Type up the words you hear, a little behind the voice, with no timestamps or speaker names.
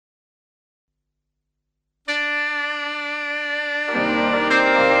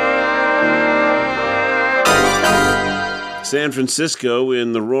San Francisco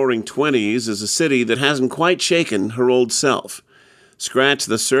in the roaring 20s is a city that hasn't quite shaken her old self. Scratch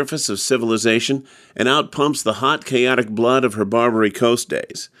the surface of civilization and out pumps the hot, chaotic blood of her Barbary Coast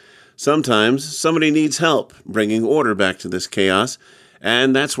days. Sometimes somebody needs help bringing order back to this chaos,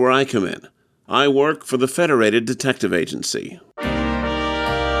 and that's where I come in. I work for the Federated Detective Agency.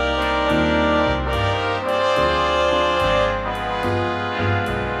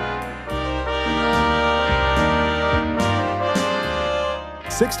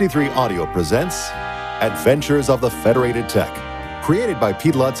 '63 Audio presents Adventures of the Federated Tech, created by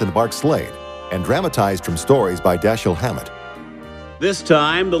Pete Lutz and Mark Slade, and dramatized from stories by Dashiell Hammett. This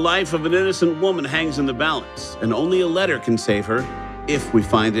time, the life of an innocent woman hangs in the balance, and only a letter can save her, if we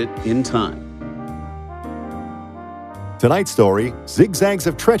find it in time. Tonight's story, Zigzags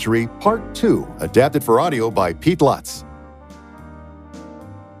of Treachery, Part 2, adapted for audio by Pete Lutz.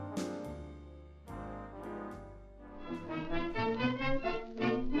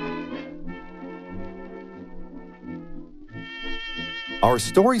 Our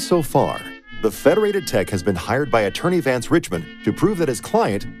story so far. The Federated Tech has been hired by attorney Vance Richmond to prove that his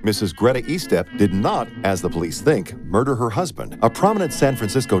client, Mrs. Greta Estep, did not, as the police think, murder her husband, a prominent San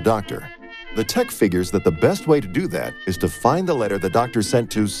Francisco doctor. The tech figures that the best way to do that is to find the letter the doctor sent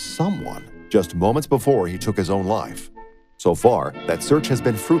to someone just moments before he took his own life. So far, that search has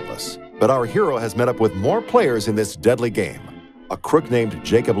been fruitless, but our hero has met up with more players in this deadly game. A crook named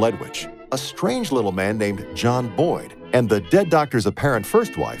Jacob Ledwich, a strange little man named John Boyd, and the dead doctor's apparent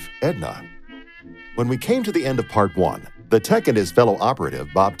first wife, Edna. When we came to the end of Part 1, the tech and his fellow operative,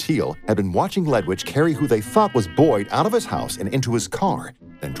 Bob Teal, had been watching Ledwich carry who they thought was Boyd out of his house and into his car,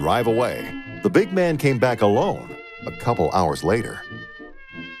 then drive away. The big man came back alone a couple hours later.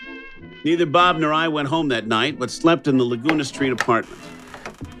 Neither Bob nor I went home that night, but slept in the Laguna Street apartment.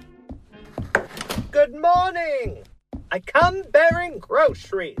 Good morning! I come bearing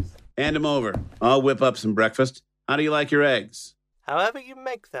groceries. Hand him over. I'll whip up some breakfast. How do you like your eggs? However you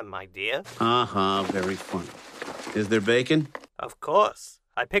make them, my dear. Very funny. Is there bacon? Of course.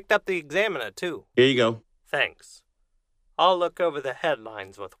 I picked up the Examiner, too. Here you go. Thanks. I'll look over the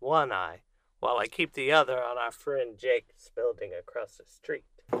headlines with one eye, while I keep the other on our friend Jake's building across the street.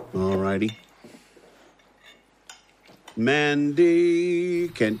 All righty. Mandy,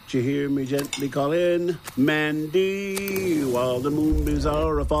 can't you hear me gently calling? Mandy, while the moonbeams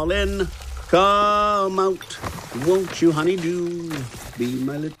are a-falling. Come out, won't you, honey-do? Be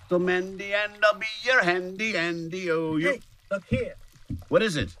my little Mandy, and I'll be your handy Andy. Oh, you. Hey, look here. What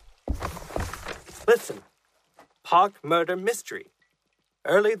is it? Listen. Park murder mystery.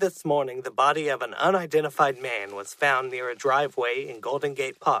 Early this morning, the body of an unidentified man was found near a driveway in Golden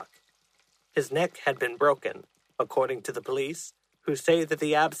Gate Park. His neck had been broken, according to the police, who say that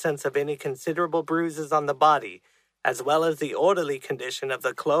the absence of any considerable bruises on the body, as well as the orderly condition of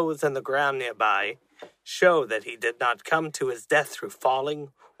the clothes and the ground nearby, show that he did not come to his death through falling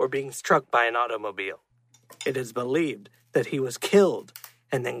or being struck by an automobile. It is believed that he was killed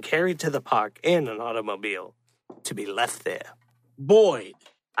and then carried to the park in an automobile to be left there. Boyd.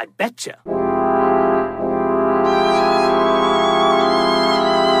 I betcha.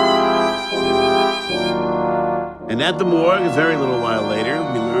 And at the morgue, a very little while later,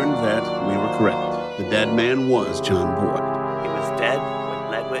 we learned that we were correct. The dead man was John Boyd. He was dead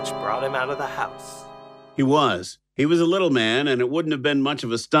when Ledwich brought him out of the house. He was. He was a little man, and it wouldn't have been much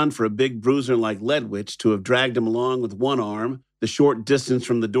of a stunt for a big bruiser like Ledwich to have dragged him along with one arm, the short distance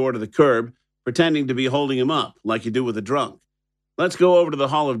from the door to the curb, pretending to be holding him up, like you do with a drunk. Let's go over to the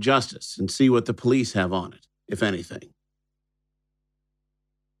Hall of Justice and see what the police have on it, if anything.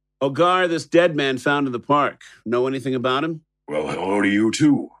 Ogar, this dead man found in the park. Know anything about him? Well, hello to you,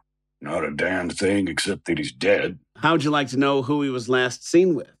 too. Not a damned thing except that he's dead. How'd you like to know who he was last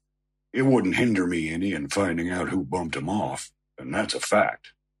seen with? It wouldn't hinder me any in finding out who bumped him off, and that's a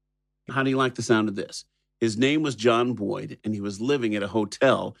fact. How do you like the sound of this? His name was John Boyd, and he was living at a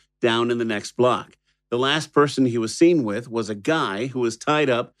hotel down in the next block. The last person he was seen with was a guy who was tied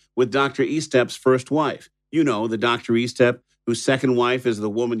up with Dr. Estep's first wife. You know, the Dr. Estep whose second wife is the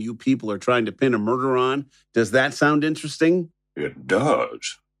woman you people are trying to pin a murder on. Does that sound interesting? It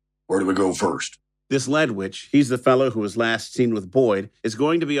does. Where do we go first? This Ledwich, he's the fellow who was last seen with Boyd, is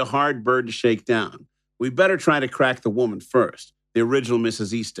going to be a hard bird to shake down. We better try to crack the woman first, the original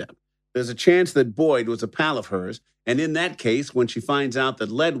Mrs. Estep. There's a chance that Boyd was a pal of hers, and in that case, when she finds out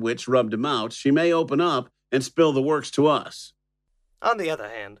that Ledwich rubbed him out, she may open up and spill the works to us. On the other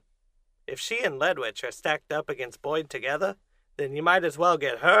hand, if she and Ledwich are stacked up against Boyd together, then you might as well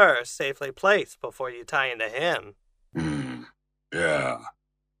get her safely placed before you tie into him. Yeah.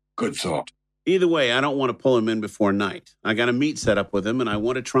 Good thought. Either way, I don't want to pull him in before night. I got a meet set up with him, and I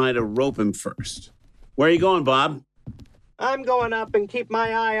want to try to rope him first. Where are you going, Bob? I'm going up and keep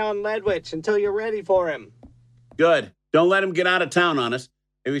my eye on Ledwich until you're ready for him. Good. Don't let him get out of town on us.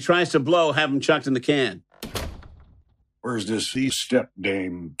 If he tries to blow, have him chucked in the can. Where's this Eastep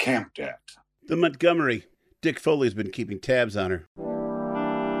dame camped at? The Montgomery. Dick Foley's been keeping tabs on her.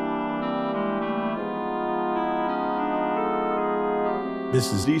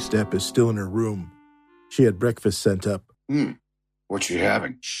 Mrs. Eastep is still in her room. She had breakfast sent up. What's she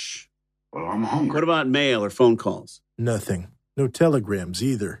having? Shh. Well, I'm hungry. What about mail or phone calls? Nothing. No telegrams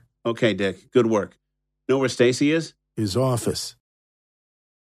either. Okay, Dick. Good work. Know where Stacy is? His office.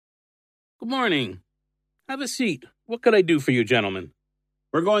 Good morning. Have a seat. What could I do for you, gentlemen?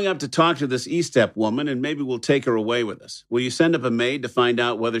 We're going up to talk to this Eastep woman, and maybe we'll take her away with us. Will you send up a maid to find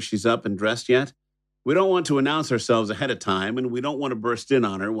out whether she's up and dressed yet? We don't want to announce ourselves ahead of time, and we don't want to burst in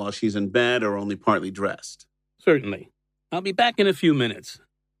on her while she's in bed or only partly dressed. Certainly. I'll be back in a few minutes.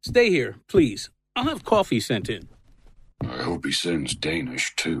 Stay here, please. I'll have coffee sent in. I hope he sends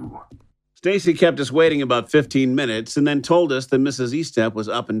Danish, too. Stacy kept us waiting about 15 minutes and then told us that Mrs. Eastep was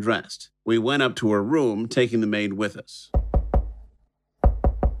up and dressed. We went up to her room, taking the maid with us.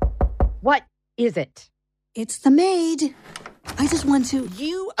 What is it? It's the maid. I just want to...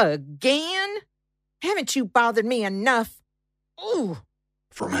 You again? Haven't you bothered me enough? Ooh.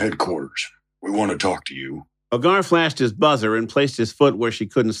 From headquarters. We want to talk to you. Ogar flashed his buzzer and placed his foot where she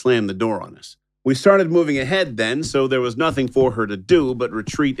couldn't slam the door on us. We started moving ahead then, so there was nothing for her to do but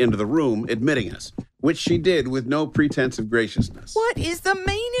retreat into the room, admitting us, which she did with no pretense of graciousness. What is the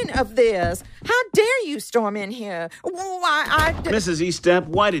meaning of this? How dare you storm in here? Mrs. Eastep,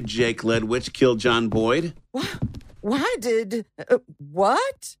 why did Jake Ledwich kill John Boyd? Why did...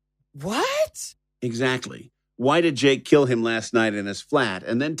 what? What? Exactly. Why did Jake kill him last night in his flat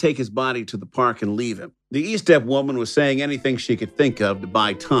and then take his body to the park and leave him? The Eastep woman was saying anything she could think of to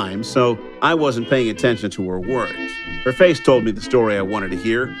buy time, so I wasn't paying attention to her words. Her face told me the story I wanted to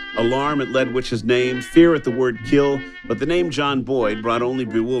hear. Alarm at Ledwich's name, fear at the word kill, but the name John Boyd brought only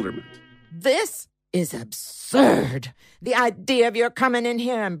bewilderment. This is absurd. The idea of your coming in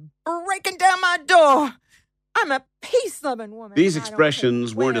here and breaking down my door. I'm a peace-loving woman. These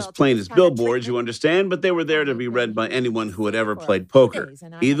expressions weren't as plain as billboards, you understand, but they were there to be read by anyone who had ever played poker,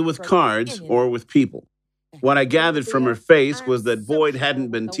 either with cards or with people. What I gathered from her face was that Boyd hadn't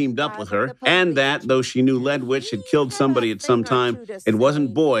been teamed up with her, and that, though she knew Ledwich had killed somebody at some time, it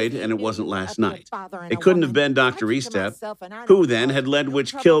wasn't Boyd and it wasn't last night. It couldn't have been Dr. Eastep. Who, then, had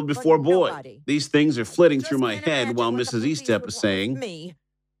Ledwich killed before Boyd? These things are flitting through my head while Mrs. Eastep is saying,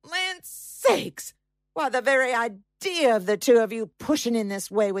 Land's sakes! Why, the very idea of the two of you pushing in this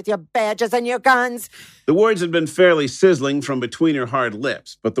way with your badges and your guns. The words had been fairly sizzling from between her hard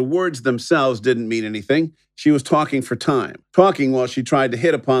lips, but the words themselves didn't mean anything. She was talking for time, talking while she tried to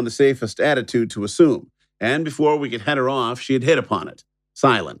hit upon the safest attitude to assume. And before we could head her off, she had hit upon it.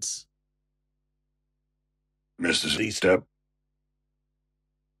 Silence. Mrs. Eastep.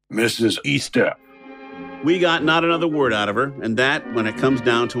 Mrs. Eastep. We got not another word out of her, and that, when it comes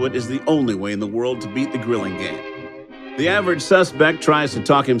down to it, is the only way in the world to beat the grilling game. The average suspect tries to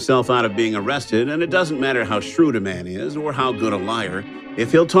talk himself out of being arrested, and it doesn't matter how shrewd a man is or how good a liar.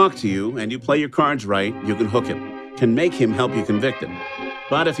 If he'll talk to you and you play your cards right, you can hook him, can make him help you convict him.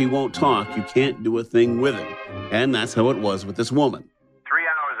 But if he won't talk, you can't do a thing with him. And that's how it was with this woman. 3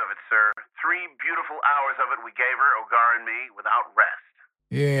 hours of it, sir. 3 beautiful hours of it we gave her, Ogar and me, without rest.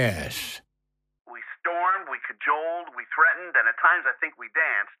 Yes. We stormed, we cajoled, we threatened, and at times I think we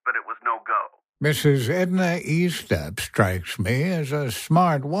danced, but it was no go. Mrs. Edna Eastep strikes me as a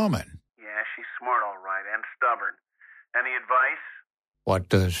smart woman. Yeah, she's smart all right, and stubborn. Any advice? What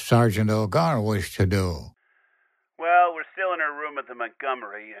does Sergeant Ogar wish to do? Well, we're still in her room at the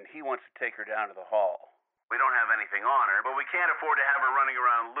Montgomery, and he wants to take her down to the hall. We don't have anything on her, but we can't afford to have her running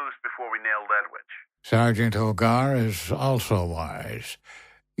around loose before we nail Ledwich. Sergeant Ogar is also wise.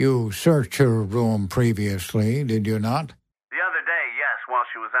 You searched her room previously, did you not? The other day, yes, while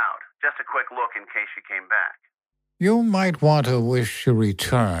she was out. Just a quick look in case she came back. You might want to wish to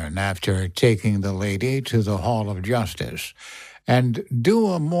return after taking the lady to the Hall of Justice and do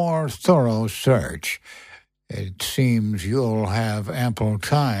a more thorough search. It seems you'll have ample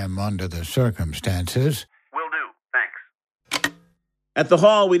time under the circumstances. Will do. Thanks. At the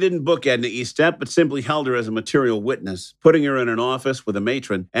hall, we didn't book Edna Eastep, but simply held her as a material witness, putting her in an office with a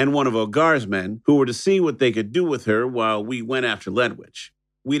matron and one of Ogar's men, who were to see what they could do with her while we went after Ledwich.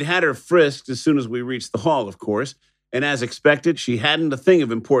 We'd had her frisked as soon as we reached the hall, of course, and as expected, she hadn't a thing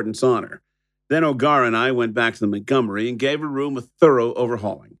of importance on her. Then Ogar and I went back to the Montgomery and gave her room a thorough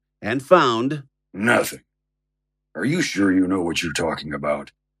overhauling. And found... Nothing. Are you sure you know what you're talking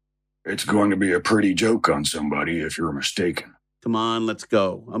about? It's going to be a pretty joke on somebody if you're mistaken. Come on, let's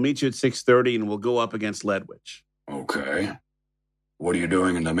go. I'll meet you at 6:30 and we'll go up against Ledwidge. Okay. What are you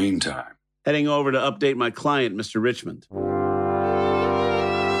doing in the meantime? Heading over to update my client, Mr. Richmond.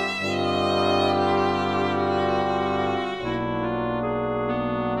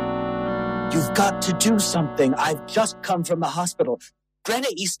 You've got to do something. I've just come from the hospital.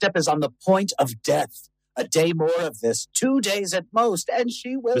 Greta Eastep is on the point of death. A day more of this, 2 days at most, and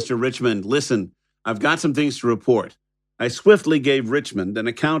she will... Mr. Richmond, listen. I've got some things to report. I swiftly gave Richmond an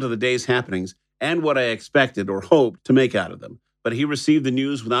account of the day's happenings and what I expected or hoped to make out of them. But he received the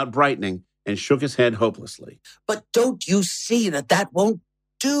news without brightening and shook his head hopelessly. But don't you see that won't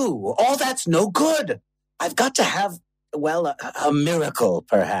do? All that's no good. I've got to have, well, a miracle,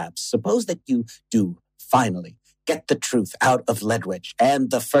 perhaps. Suppose that you do, finally, get the truth out of Ledwidge and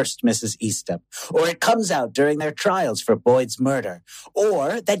the first Mrs. Eastep, or it comes out during their trials for Boyd's murder,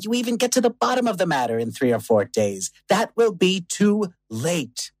 or that you even get to the bottom of the matter in 3 or 4 days. That will be too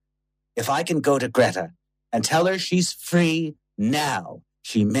late. If I can go to Greta and tell her she's free now,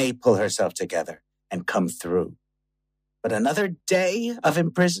 she may pull herself together and come through. But another day of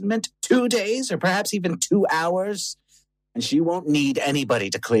imprisonment, 2 days, or perhaps even 2 hours, and she won't need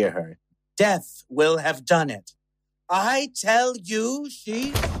anybody to clear her. Death will have done it. I tell you,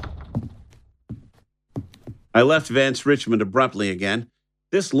 I left Vance Richmond abruptly again.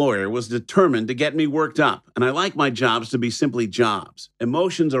 This lawyer was determined to get me worked up, and I like my jobs to be simply jobs.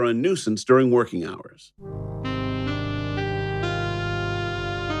 Emotions are a nuisance during working hours.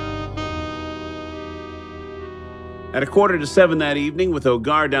 At 6:45 that evening, with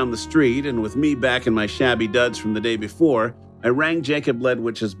Ogar down the street and with me back in my shabby duds from the day before, I rang Jacob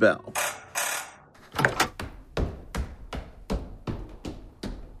Ledwidge's bell.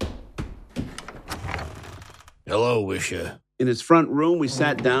 Hello, Wisha. In his front room, we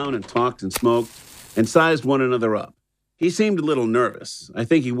sat down and talked and smoked and sized one another up. He seemed a little nervous. I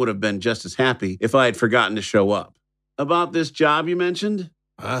think he would have been just as happy if I had forgotten to show up. About this job you mentioned?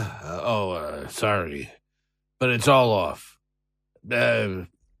 Sorry. But it's all off.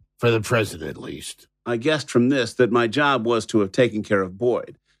 For the present, at least. I guessed from this that my job was to have taken care of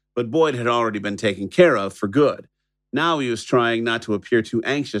Boyd, but Boyd had already been taken care of for good. Now he was trying not to appear too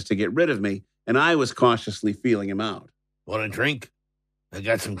anxious to get rid of me, and I was cautiously feeling him out. Want a drink? I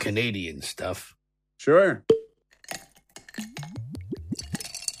got some Canadian stuff. Sure.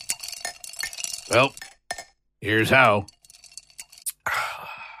 Well, here's how.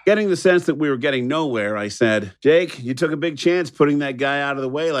 Getting the sense that we were getting nowhere, I said, Jake, you took a big chance putting that guy out of the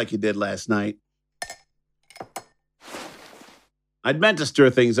way like you did last night. I'd meant to stir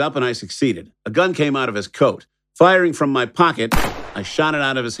things up, and I succeeded. A gun came out of his coat. Firing from my pocket, I shot it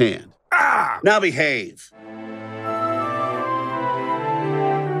out of his hand. Ah! Now behave.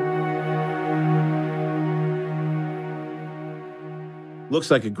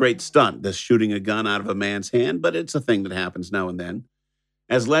 Looks like a great stunt, this shooting a gun out of a man's hand, but it's a thing that happens now and then.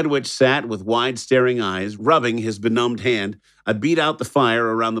 As Ledwidge sat with wide staring eyes, rubbing his benumbed hand, I beat out the fire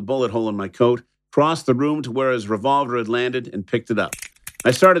around the bullet hole in my coat, crossed the room to where his revolver had landed, and picked it up.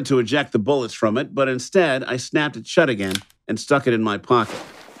 I started to eject the bullets from it, but instead I snapped it shut again and stuck it in my pocket.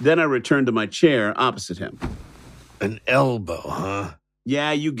 Then I returned to my chair opposite him. An elbow, huh?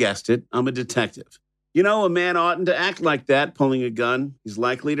 Yeah, you guessed it. I'm a detective. You know, a man oughtn't to act like that, pulling a gun. He's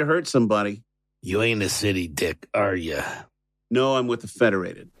likely to hurt somebody. You ain't a city dick, are you? No, I'm with the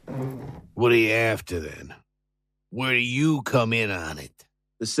Federated. What are you after, then? Where do you come in on it?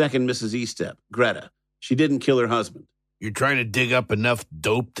 The second Mrs. Eastep, Greta. She didn't kill her husband. You're trying to dig up enough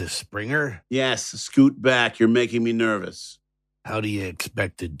dope to spring her? Yes, scoot back. You're making me nervous. How do you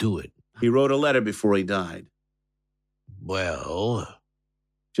expect to do it? He wrote a letter before he died. Well...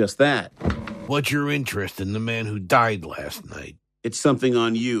 Just that. What's your interest in the man who died last night? It's something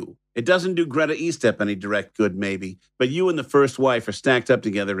on you. It doesn't do Greta Eastep any direct good, maybe, but you and the first wife are stacked up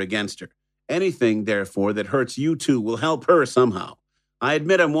together against her. Anything, therefore, that hurts you two will help her somehow. I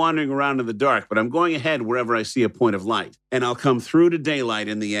admit I'm wandering around in the dark, but I'm going ahead wherever I see a point of light, and I'll come through to daylight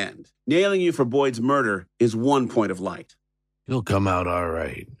in the end. Nailing you for Boyd's murder is one point of light. You'll come out all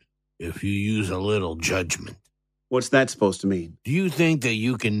right, if you use a little judgment. What's that supposed to mean? Do you think that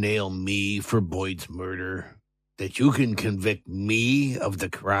you can nail me for Boyd's murder? That you can convict me of the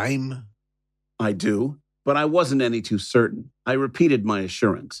crime? I do, but I wasn't any too certain. I repeated my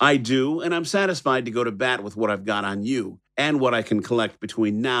assurance. I do, and I'm satisfied to go to bat with what I've got on you and what I can collect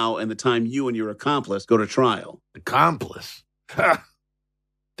between now and the time you and your accomplice go to trial. Accomplice? Ha!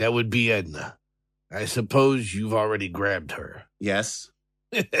 That would be Edna. I suppose you've already grabbed her. Yes.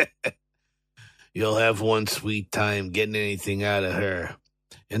 You'll have one sweet time getting anything out of her.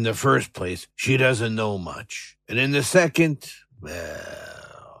 In the first place, she doesn't know much. And in the second,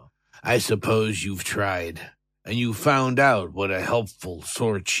 well, I suppose you've tried, and you found out what a helpful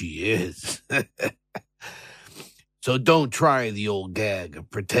sort she is. So don't try the old gag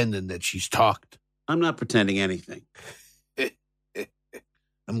of pretending that she's talked. I'm not pretending anything.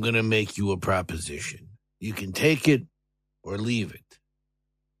 I'm going to make you a proposition. You can take it or leave it.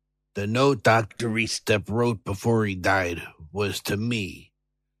 The note Dr. Estep wrote before he died was to me,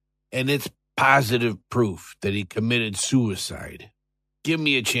 and it's positive proof that he committed suicide. Give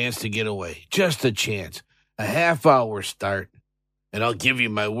me a chance to get away, just a chance, a half-hour start, and I'll give you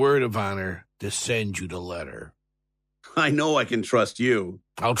my word of honor to send you the letter. I know I can trust you.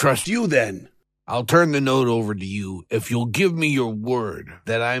 I'll trust you then. I'll turn the note over to you if you'll give me your word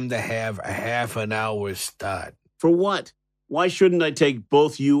that I'm to have a half an hour start. For what? Why shouldn't I take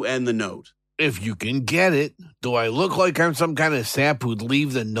both you and the note? If you can get it. Do I look like I'm some kind of sap who'd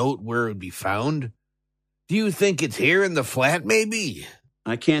leave the note where it would be found? Do you think it's here in the flat, maybe?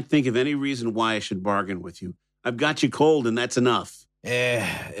 I can't think of any reason why I should bargain with you. I've got you cold, and that's enough.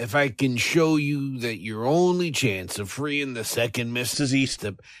 If I can show you that your only chance of freeing the second Mrs.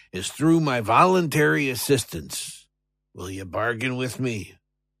 Estep is through my voluntary assistance, will you bargain with me?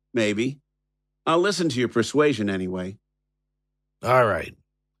 Maybe. I'll listen to your persuasion anyway. All right.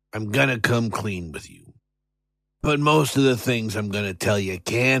 I'm gonna come clean with you. But most of the things I'm gonna tell you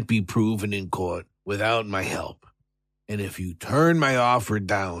can't be proven in court without my help. And if you turn my offer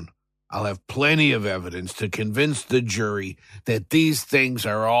down, I'll have plenty of evidence to convince the jury that these things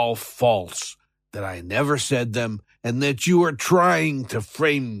are all false, that I never said them, and that you are trying to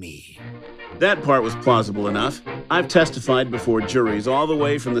frame me. That part was plausible enough. I've testified before juries all the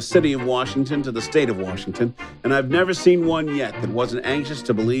way from the city of Washington to the state of Washington, and I've never seen one yet that wasn't anxious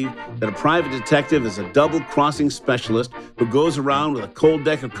to believe that a private detective is a double-crossing specialist who goes around with a cold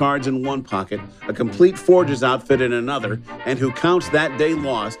deck of cards in one pocket, a complete forger's outfit in another, and who counts that day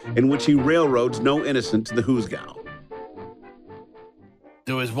lost in which he railroads no innocent to the hoosgow.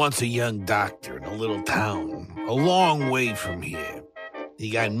 There was once a young doctor in a little town, a long way from here. He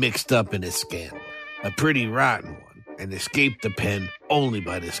got mixed up in a scandal, a pretty rotten one, and escaped the pen only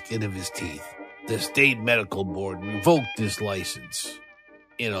by the skin of his teeth. The state medical board revoked his license.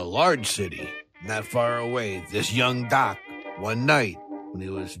 In a large city, not far away, this young doc, one night, when he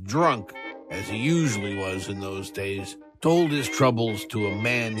was drunk, as he usually was in those days, told his troubles to a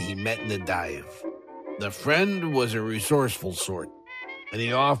man he met in the dive. The friend was a resourceful sort, and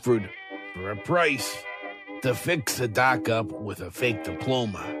he offered, for a price, to fix the doc up with a fake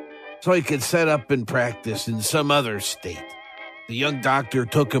diploma so he could set up and practice in some other state. The young doctor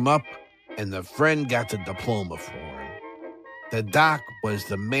took him up, and the friend got the diploma for him. The doc was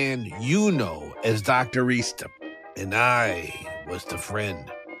the man you know as Dr. Estep, and I was the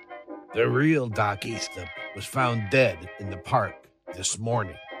friend. The real Doc Estep was found dead in the park this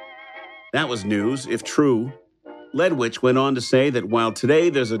morning. That was news, if true. Ledwich went on to say that while today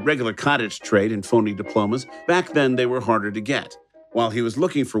there's a regular cottage trade in phony diplomas, back then they were harder to get. While he was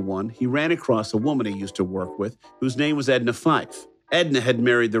looking for one, he ran across a woman he used to work with, whose name was Edna Fife. Edna had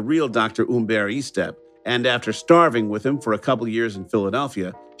married the real Dr. Humbert Estep, and after starving with him for a couple years in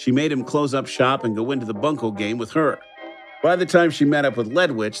Philadelphia, she made him close up shop and go into the bunco game with her. By the time she met up with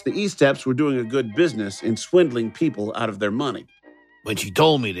Ledwich, the Esteps were doing a good business in swindling people out of their money. When she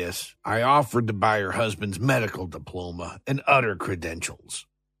told me this, I offered to buy her husband's medical diploma and other credentials.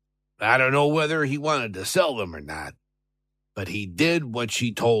 I don't know whether he wanted to sell them or not, but he did what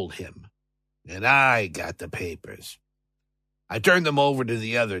she told him, and I got the papers. I turned them over to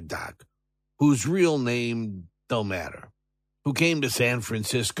the other doc, whose real name don't matter, who came to San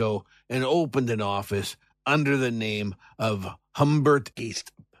Francisco and opened an office under the name of Humbert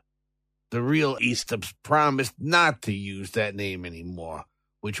Estep. The real Esteps promised not to use that name anymore,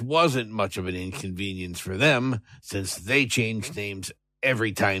 which wasn't much of an inconvenience for them, since they changed names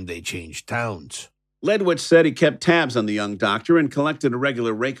every time they changed towns. Ledwich said he kept tabs on the young doctor and collected a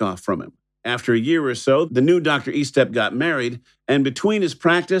regular rake-off from him. After a year or so, the new Dr. Estep got married, and between his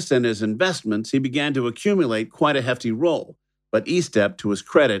practice and his investments, he began to accumulate quite a hefty roll. But Estep, to his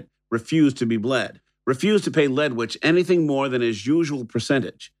credit, refused to be bled, refused to pay Ledwich anything more than his usual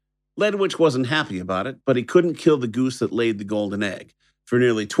percentage. Ledwich wasn't happy about it, but he couldn't kill the goose that laid the golden egg. For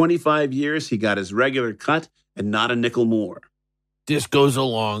nearly 25 years, he got his regular cut and not a nickel more. This goes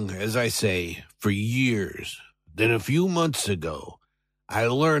along, as I say, for years. Then a few months ago, I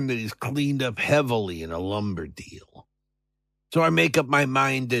learned that he's cleaned up heavily in a lumber deal. So I make up my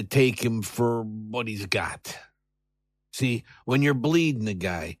mind to take him for what he's got. See, when you're bleeding a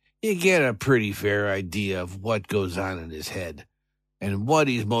guy, you get a pretty fair idea of what goes on in his head and what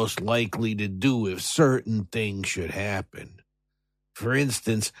he's most likely to do if certain things should happen. For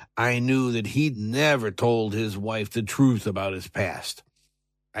instance, I knew that he'd never told his wife the truth about his past.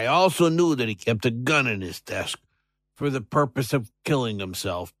 I also knew that he kept a gun in his desk for the purpose of killing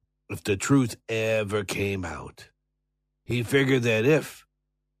himself if the truth ever came out. He figured that if,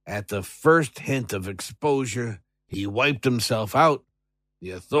 at the first hint of exposure, he wiped himself out,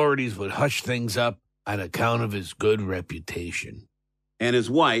 the authorities would hush things up on account of his good reputation. And his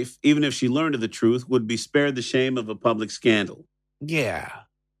wife, even if she learned of the truth, would be spared the shame of a public scandal. Yeah.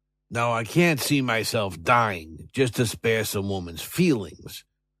 Now, I can't see myself dying just to spare some woman's feelings.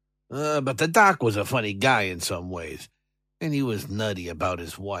 But the doc was a funny guy in some ways, and he was nutty about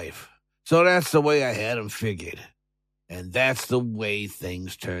his wife. So that's the way I had him figured. And that's the way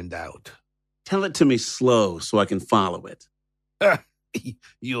things turned out. Tell it to me slow so I can follow it.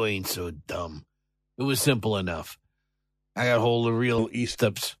 You ain't so dumb. It was simple enough. I got hold of real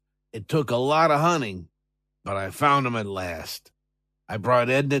Easteps. It took a lot of hunting, but I found him at last. I brought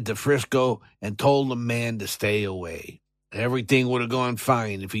Edna to Frisco and told the man to stay away. Everything would have gone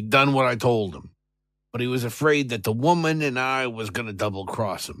fine if he'd done what I told him. But he was afraid that the woman and I was going to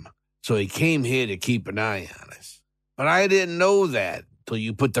double-cross him. So he came here to keep an eye on us. But I didn't know that till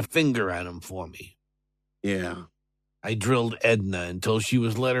you put the finger on him for me. Yeah. I drilled Edna until she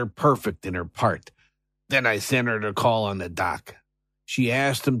was letter perfect in her part. Then I sent her to call on the doc. She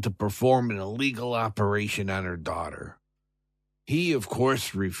asked him to perform an illegal operation on her daughter. He, of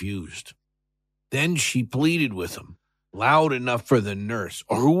course, refused. Then she pleaded with him, loud enough for the nurse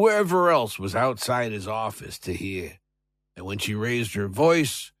or whoever else was outside his office to hear. And when she raised her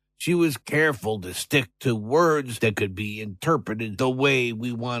voice, she was careful to stick to words that could be interpreted the way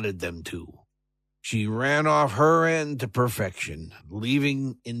we wanted them to. She ran off her end to perfection,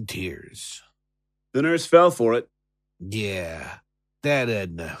 leaving in tears. The nurse fell for it. Yeah, that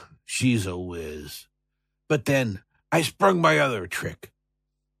Edna, she's a whiz. But then I sprung my other trick.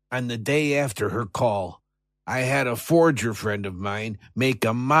 On the day after her call, I had a forger friend of mine make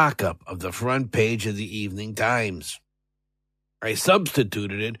a mock-up of the front page of the Evening Times. I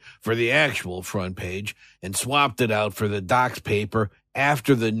substituted it for the actual front page and swapped it out for the doc's paper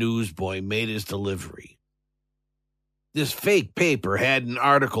after the newsboy made his delivery. This fake paper had an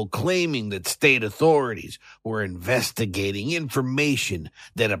article claiming that state authorities were investigating information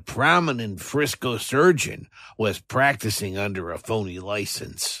that a prominent Frisco surgeon was practicing under a phony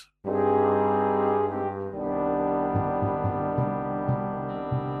license.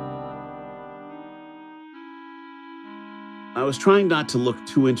 I was trying not to look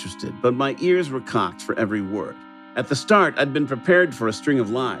too interested, but my ears were cocked for every word. At the start, I'd been prepared for a string of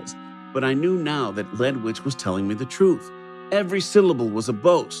lies, but I knew now that Ledwich was telling me the truth. Every syllable was a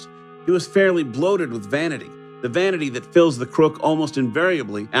boast. He was fairly bloated with vanity, the vanity that fills the crook almost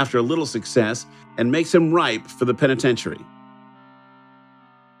invariably after a little success and makes him ripe for the penitentiary.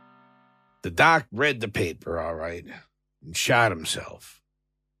 The doc read the paper, all right, and shot himself.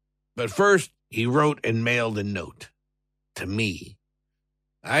 But first, he wrote and mailed a note. To me.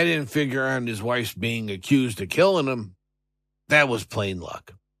 I didn't figure on his wife's being accused of killing him. That was plain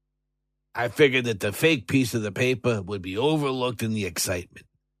luck. I figured that the fake piece of the paper would be overlooked in the excitement.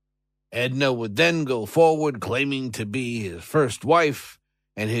 Edna would then go forward claiming to be his first wife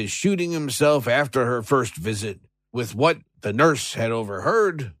and his shooting himself after her first visit with what the nurse had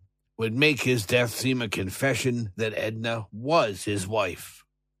overheard would make his death seem a confession that Edna was his wife.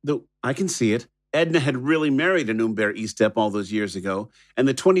 Though I can see it. Edna had really married an Humbert Eastep all those years ago, and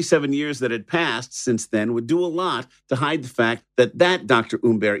the 27 years that had passed since then would do a lot to hide the fact that that Dr.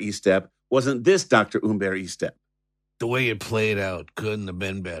 Humbert Eastep wasn't this Dr. Humbert Eastep. The way it played out couldn't have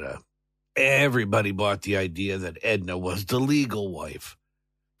been better. Everybody bought the idea that Edna was the legal wife.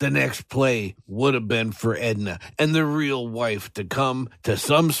 The next play would have been for Edna and the real wife to come to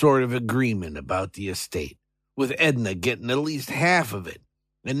some sort of agreement about the estate, with Edna getting at least half of it.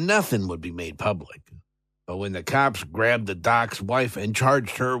 And nothing would be made public. But when the cops grabbed the doc's wife and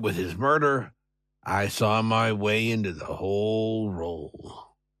charged her with his murder, I saw my way into the whole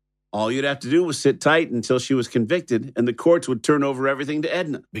role. All you'd have to do was sit tight until she was convicted, and the courts would turn over everything to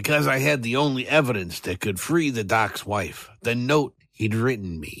Edna. Because I had the only evidence that could free the doc's wife, the note he'd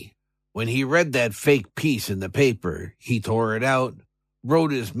written me. When he read that fake piece in the paper, he tore it out,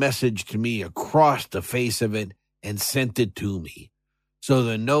 wrote his message to me across the face of it, and sent it to me. So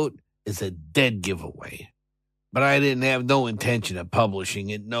the note is a dead giveaway. But I didn't have no intention of publishing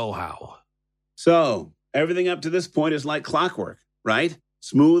it nohow. So, everything up to this point is like clockwork, right?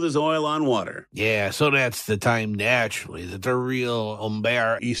 Smooth as oil on water. Yeah, so that's the time naturally that the real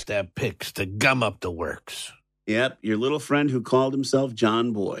Humbert Estep picks to gum up the works. Yep, your little friend who called himself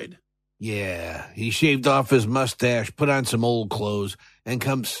John Boyd. Yeah, he shaved off his mustache, put on some old clothes, and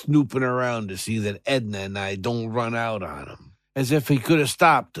come snooping around to see that Edna and I don't run out on him. As if he could have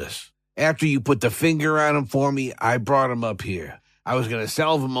stopped us. After you put the finger on him for me, I brought him up here. I was going to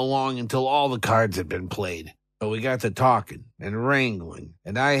salve him along until all the cards had been played. But we got to talking and wrangling,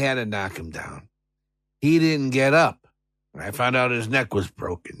 and I had to knock him down. He didn't get up, and I found out his neck was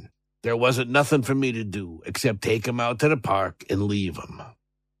broken. There wasn't nothing for me to do except take him out to the park and leave him.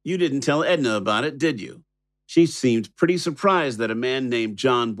 You didn't tell Edna about it, did you? She seemed pretty surprised that a man named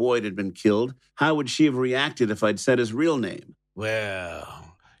John Boyd had been killed. How would she have reacted if I'd said his real name?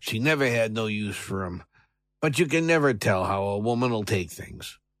 Well, she never had no use for him. But you can never tell how a woman will take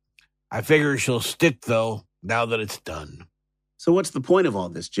things. I figure she'll stick, though, now that it's done. So what's the point of all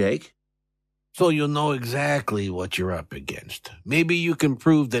this, Jake? So you'll know exactly what you're up against. Maybe you can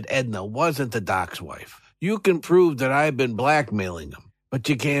prove that Edna wasn't the doc's wife. You can prove that I've been blackmailing him. But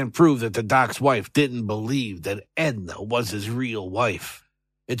you can't prove that the doc's wife didn't believe that Edna was his real wife.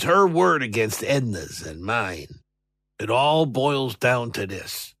 It's her word against Edna's and mine. It all boils down to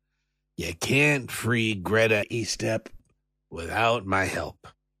this. You can't free Greta Estep without my help.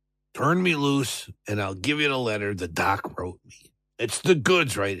 Turn me loose, and I'll give you the letter the doc wrote me. It's the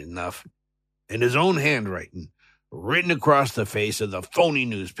goods right enough, in his own handwriting, written across the face of the phony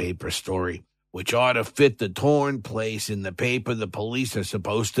newspaper story, which ought to fit the torn place in the paper the police are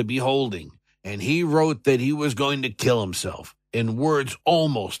supposed to be holding. And he wrote that he was going to kill himself, in words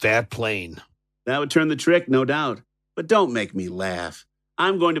almost that plain. That would turn the trick, no doubt. But don't make me laugh.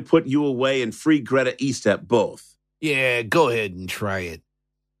 I'm going to put you away and free Greta Estep both. Yeah, go ahead and try it.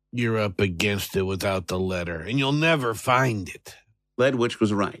 You're up against it without the letter, and you'll never find it. Ledwich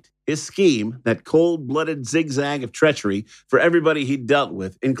was right. His scheme, that cold-blooded zigzag of treachery for everybody he'd dealt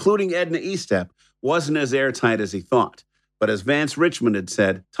with, including Edna Estep, wasn't as airtight as he thought. But as Vance Richmond had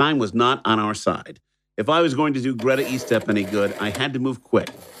said, time was not on our side. If I was going to do Greta Estep any good, I had to move quick.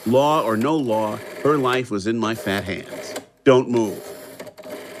 Law or no law, her life was in my fat hands. Don't move.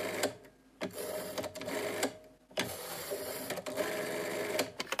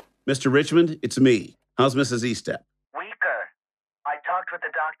 Mr. Richmond, it's me. How's Mrs. Estep? Weaker. I talked with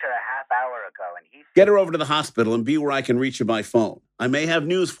the doctor a half hour ago, and he... Get her over to the hospital and be where I can reach her by phone. I may have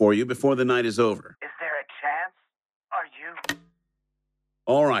news for you before the night is over. Is there a chance? Are you...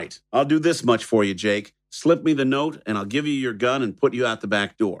 All right. I'll do this much for you, Jake. Slip me the note, and I'll give you your gun and put you out the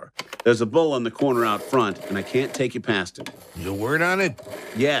back door. There's a bull on the corner out front, and I can't take you past him. Your word on it?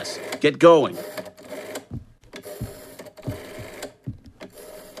 Yes. Get going.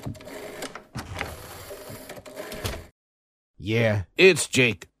 Yeah, it's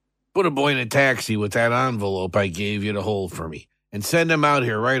Jake. Put a boy in a taxi with that envelope I gave you to hold for me, and send him out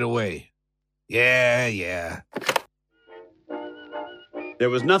here right away. Yeah.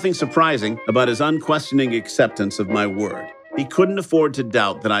 There was nothing surprising about his unquestioning acceptance of my word. He couldn't afford to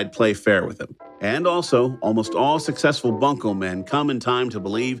doubt that I'd play fair with him. And also, almost all successful bunco men come in time to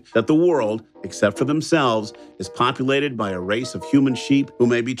believe that the world, except for themselves, is populated by a race of human sheep who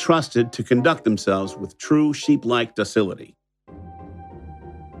may be trusted to conduct themselves with true sheep-like docility.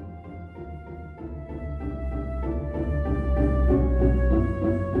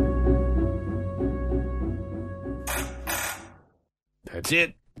 That's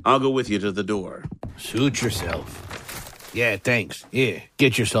it. I'll go with you to the door. Suit yourself. Yeah, thanks. Here,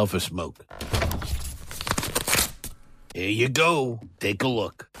 get yourself a smoke. Here you go. Take a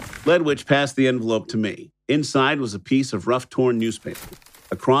look. Ledwich passed the envelope to me. Inside was a piece of rough, torn newspaper.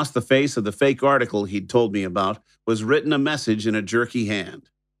 Across the face of the fake article he'd told me about was written a message in a jerky hand.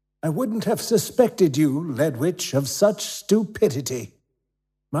 I wouldn't have suspected you, Ledwich, of such stupidity.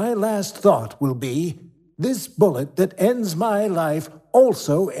 My last thought will be, this bullet that ends my life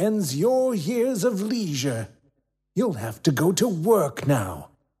also ends your years of leisure. You'll have to go to work now,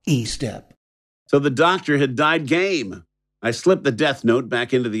 Estep. So the doctor had died game. I slipped the death note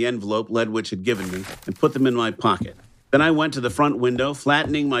back into the envelope Ledwich had given me and put them in my pocket. Then I went to the front window,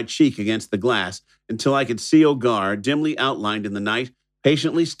 flattening my cheek against the glass until I could see Ogar, dimly outlined in the night,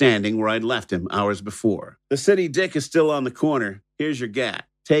 patiently standing where I'd left him hours before. The city dick is still on the corner. Here's your gat.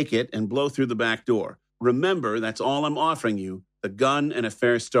 Take it and blow through the back door. Remember, that's all I'm offering you, the gun and a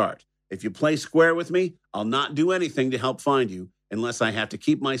fair start. If you play square with me, I'll not do anything to help find you unless I have to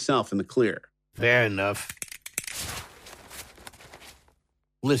keep myself in the clear. Fair enough.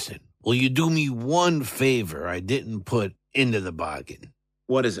 Listen, will you do me one favor I didn't put into the bargain?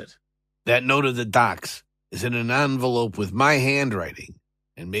 What is it? That note of the doc's is in an envelope with my handwriting,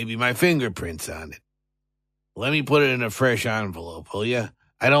 and maybe my fingerprints on it. Let me put it in a fresh envelope, will you?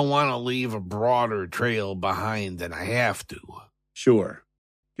 I don't want to leave a broader trail behind than I have to. Sure.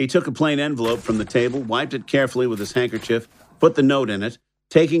 He took a plain envelope from the table, wiped it carefully with his handkerchief, put the note in it,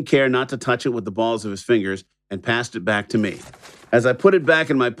 taking care not to touch it with the balls of his fingers, and passed it back to me. As I put it back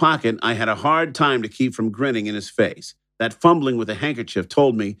in my pocket, I had a hard time to keep from grinning in his face. That fumbling with the handkerchief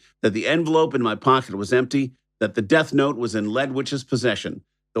told me that the envelope in my pocket was empty, that the death note was in Ledwitch's possession,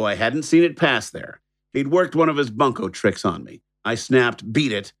 though I hadn't seen it pass there. He'd worked one of his bunco tricks on me. I snapped,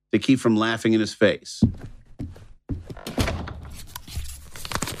 "Beat it," to keep from laughing in his face.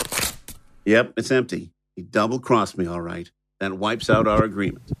 Yep, it's empty. He double-crossed me, all right. That wipes out our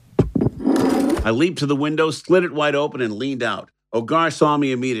agreement. I leaped to the window, slid it wide open, and leaned out. Ogar saw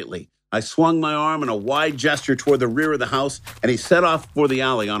me immediately. I swung my arm in a wide gesture toward the rear of the house, and he set off for the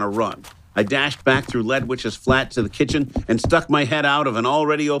alley on a run. I dashed back through Ledwitch's flat to the kitchen and stuck my head out of an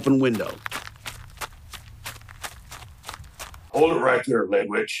already open window. Hold it right there,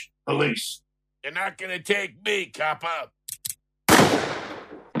 Ledwitch. Police. You're not going to take me, copper.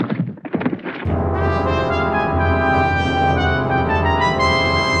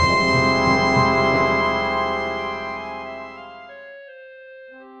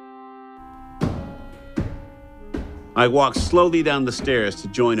 I walked slowly down the stairs to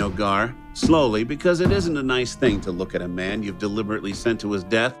join Ogar. Slowly, because it isn't a nice thing to look at a man you've deliberately sent to his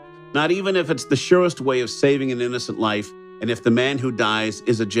death, not even if it's the surest way of saving an innocent life, and if the man who dies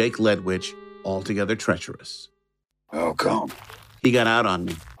is a Jake Ledwitch, altogether treacherous. How come? He got out on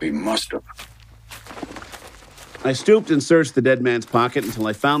me. He must have. I stooped and searched the dead man's pocket until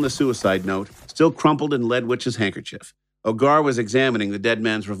I found the suicide note, still crumpled in Ledwitch's handkerchief. Ogar was examining the dead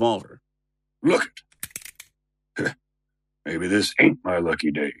man's revolver. Look it. Maybe this ain't my lucky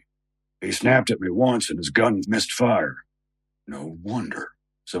day. He snapped at me once and his gun missed fire. No wonder.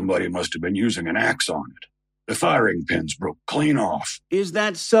 Somebody must have been using an axe on it. The firing pins broke clean off. Is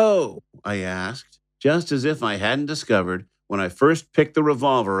that so? I asked, just as if I hadn't discovered, when I first picked the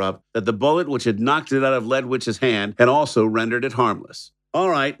revolver up, that the bullet which had knocked it out of Ledwitch's hand had also rendered it harmless. All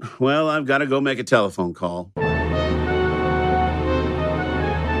right, well, I've got to go make a telephone call.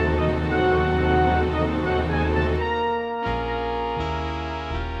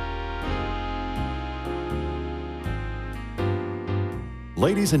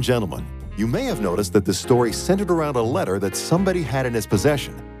 Ladies and gentlemen, you may have noticed that the story centered around a letter that somebody had in his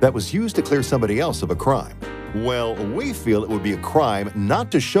possession that was used to clear somebody else of a crime. Well, we feel it would be a crime not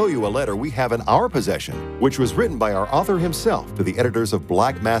to show you a letter we have in our possession, which was written by our author himself to the editors of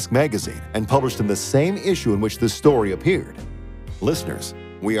Black Mask magazine and published in the same issue in which this story appeared. Listeners,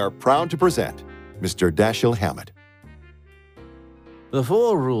 we are proud to present Mr. Dashiell Hammett. The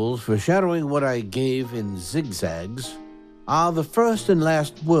 4 rules for shadowing what I gave in zigzags are the first and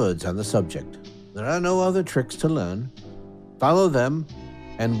last words on the subject. There are no other tricks to learn. Follow them,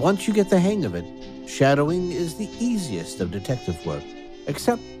 and once you get the hang of it, shadowing is the easiest of detective work,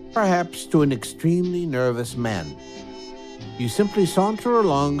 except perhaps to an extremely nervous man. You simply saunter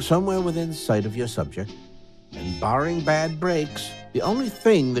along somewhere within sight of your subject, and barring bad breaks, the only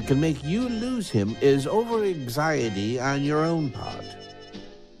thing that can make you lose him is over-anxiety on your own part.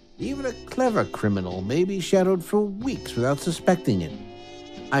 Even a clever criminal may be shadowed for weeks without suspecting it.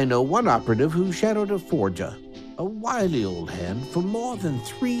 I know one operative who shadowed a forger, a wily old hand, for more than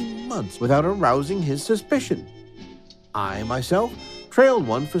 3 months without arousing his suspicion. I, myself, trailed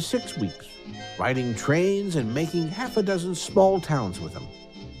one for 6 weeks, riding trains and making half a dozen small towns with him.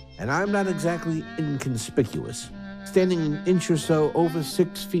 And I'm not exactly inconspicuous, standing an inch or so over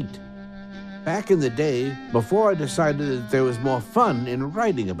 6 feet. Back in the day, before I decided that there was more fun in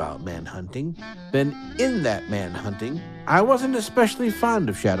writing about manhunting than in that manhunting, I wasn't especially fond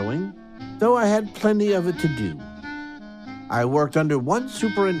of shadowing, though I had plenty of it to do. I worked under one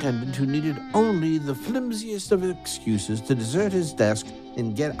superintendent who needed only the flimsiest of excuses to desert his desk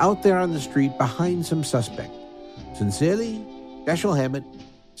and get out there on the street behind some suspect. Sincerely, Dashiell Hammett,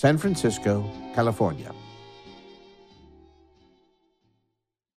 San Francisco, California.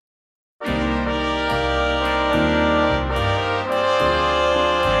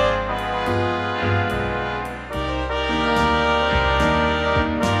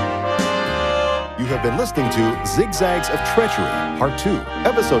 Have been listening to Zigzags of Treachery, Part 2,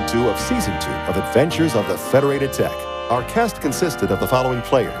 Episode 2 of Season 2 of Adventures of the Federated Tech. Our cast consisted of the following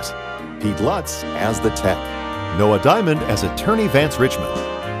players: Pete Lutz as the Tech, Noah Diamond as Attorney Vance Richmond,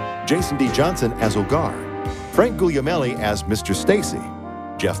 Jason D. Johnson as Ogar, Frank Guglielmelli as Mr. Stacy,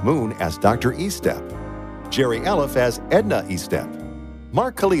 Jeff Moon as Dr. Estep, Jerry Eliff as Edna Estep,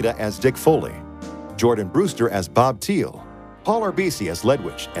 Mark Kalita as Dick Foley, Jordan Brewster as Bob Teal, Paul Arbisi as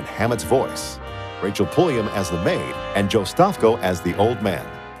Ledwich and Hammett's voice, Rachel Pulliam as the maid, and Joe Stofko as the old man.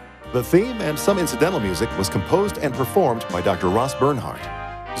 The theme and some incidental music was composed and performed by Dr. Ross Bernhardt.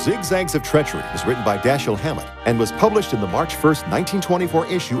 Zigzags of Treachery was written by Dashiell Hammett and was published in the March 1st, 1924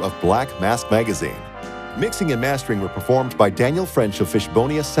 issue of Black Mask magazine. Mixing and mastering were performed by Daniel French of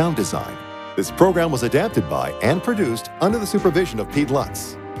Fishbonia Sound Design. This program was adapted by and produced under the supervision of Pete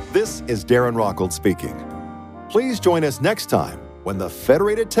Lutz. This is Darren Rockhold speaking. Please join us next time when the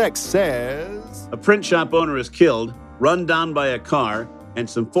Federated Text says... A print shop owner is killed, run down by a car, and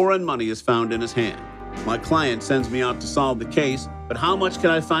some foreign money is found in his hand. My client sends me out to solve the case, but how much can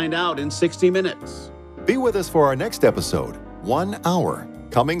I find out in 60 minutes? Be with us for our next episode, 1 Hour,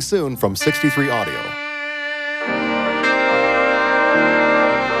 coming soon from 63 Audio.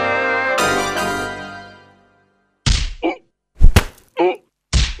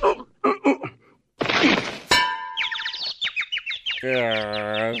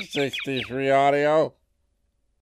 Yeah, 63 Audio.